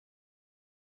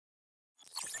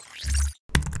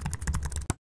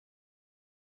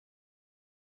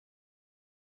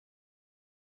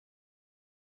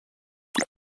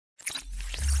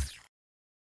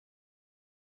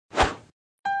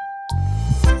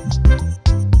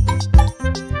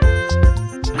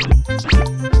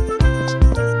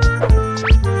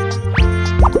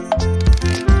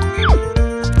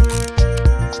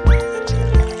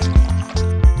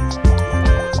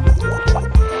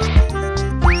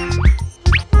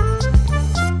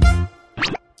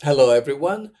Hello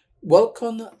everyone,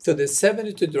 welcome to the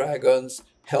 72 Dragons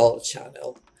Health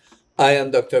Channel. I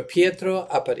am Dr. Pietro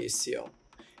Aparicio,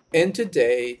 and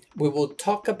today we will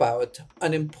talk about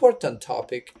an important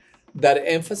topic that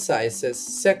emphasizes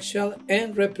sexual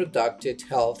and reproductive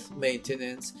health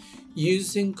maintenance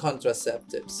using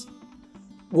contraceptives.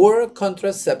 World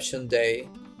Contraception Day,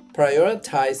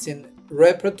 prioritizing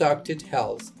reproductive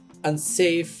health and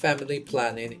safe family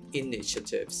planning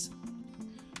initiatives.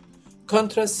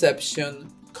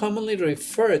 Contraception, commonly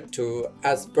referred to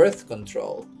as birth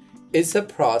control, is a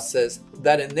process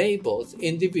that enables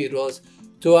individuals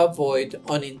to avoid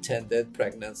unintended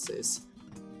pregnancies,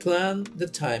 plan the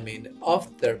timing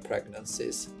of their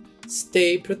pregnancies,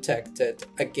 stay protected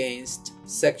against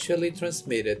sexually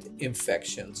transmitted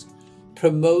infections,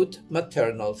 promote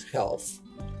maternal health,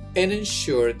 and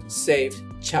ensure safe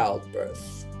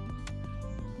childbirth.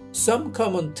 Some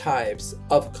common types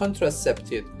of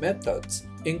contraceptive methods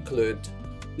include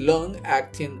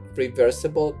long-acting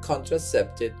reversible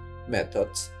contraceptive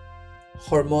methods,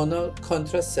 hormonal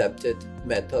contraceptive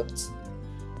methods,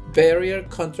 barrier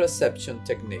contraception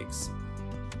techniques,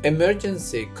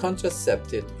 emergency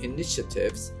contraceptive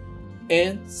initiatives,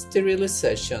 and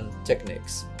sterilization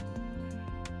techniques.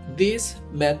 These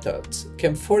methods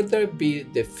can further be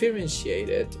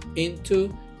differentiated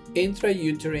into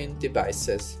intrauterine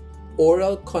devices,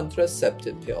 oral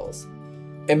contraceptive pills,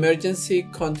 emergency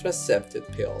contraceptive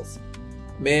pills,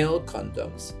 male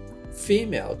condoms,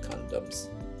 female condoms,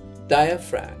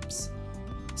 diaphragms,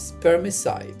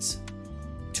 spermicides,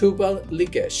 tubal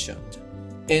ligation,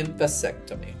 and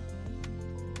vasectomy.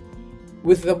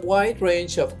 With the wide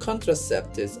range of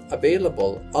contraceptives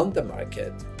available on the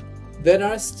market, there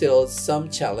are still some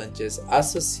challenges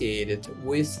associated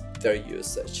with their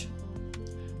usage.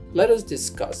 Let us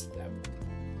discuss them.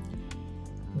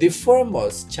 The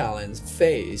foremost challenge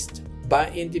faced by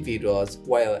individuals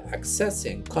while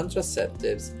accessing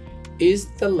contraceptives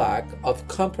is the lack of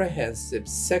comprehensive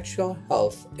sexual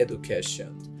health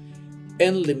education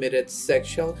and limited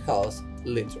sexual health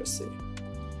literacy.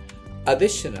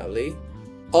 Additionally,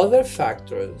 other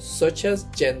factors such as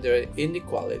gender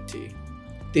inequality,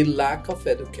 the lack of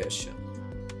education,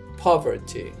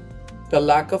 poverty, the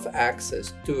lack of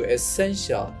access to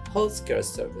essential healthcare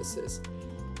services,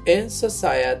 and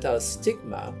societal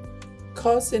stigma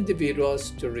cause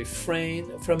individuals to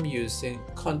refrain from using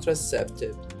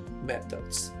contraceptive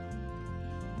methods.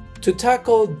 To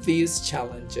tackle these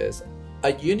challenges,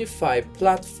 a unified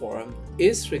platform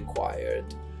is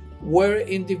required where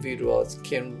individuals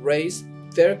can raise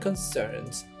their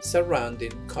concerns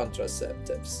surrounding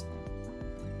contraceptives.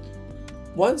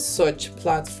 One such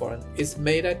platform is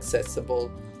made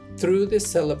accessible through the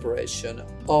celebration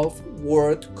of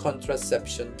World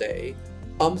Contraception Day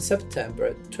on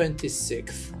September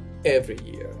 26th every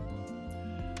year.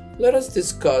 Let us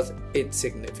discuss its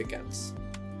significance.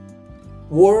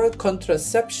 World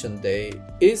Contraception Day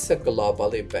is a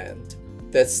global event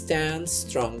that stands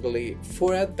strongly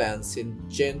for advancing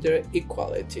gender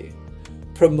equality,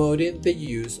 promoting the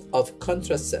use of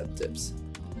contraceptives,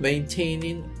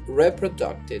 maintaining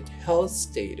reproductive health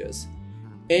status,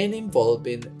 and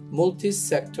involving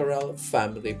multi-sectoral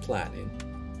family planning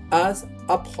as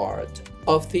a part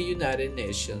of the United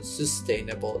Nations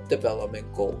Sustainable Development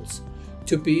Goals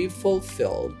to be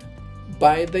fulfilled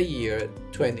by the year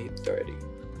 2030.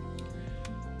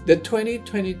 The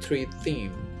 2023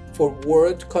 theme for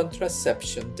World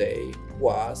Contraception Day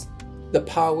was "The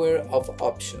Power of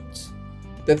Options."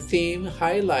 The theme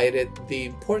highlighted the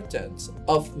importance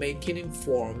of making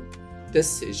informed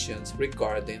decisions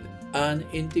regarding an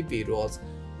individual's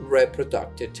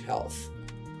reproductive health.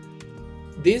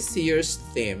 This year's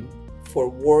theme for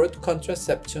World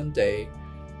Contraception Day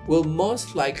will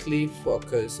most likely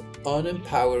focus on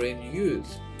empowering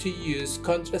youth to use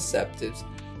contraceptives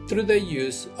through the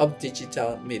use of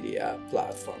digital media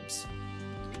platforms.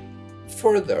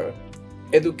 Further,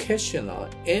 educational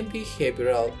and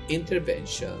behavioral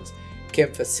interventions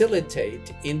can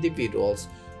facilitate individuals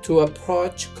to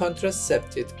approach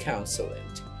contraceptive counseling,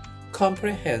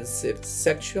 comprehensive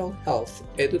sexual health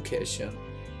education,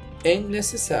 and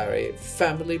necessary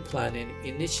family planning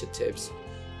initiatives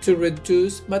to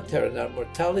reduce maternal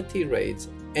mortality rates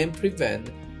and prevent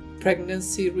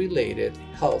pregnancy-related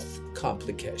health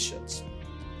complications.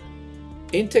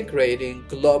 Integrating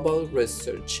global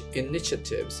research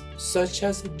initiatives such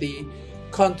as the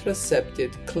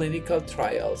Contraceptive Clinical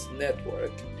Trials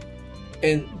Network,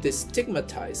 and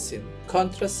destigmatizing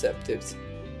contraceptives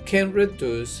can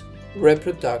reduce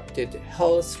reproductive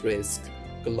health risk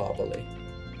globally.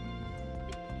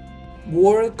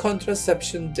 World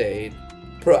Contraception Day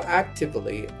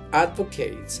proactively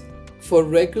advocates for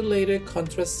regulated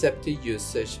contraceptive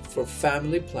usage for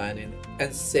family planning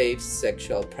and safe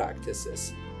sexual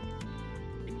practices.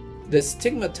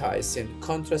 Destigmatizing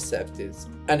contraceptives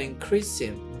and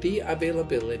increasing the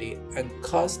availability and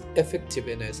cost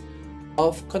effectiveness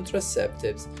of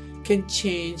contraceptives can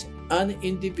change an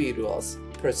individual's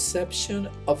perception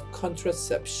of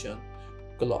contraception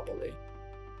globally.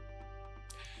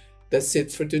 That's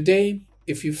it for today.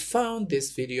 If you found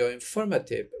this video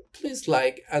informative, please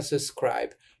like and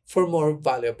subscribe for more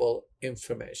valuable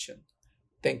information.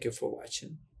 Thank you for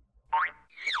watching.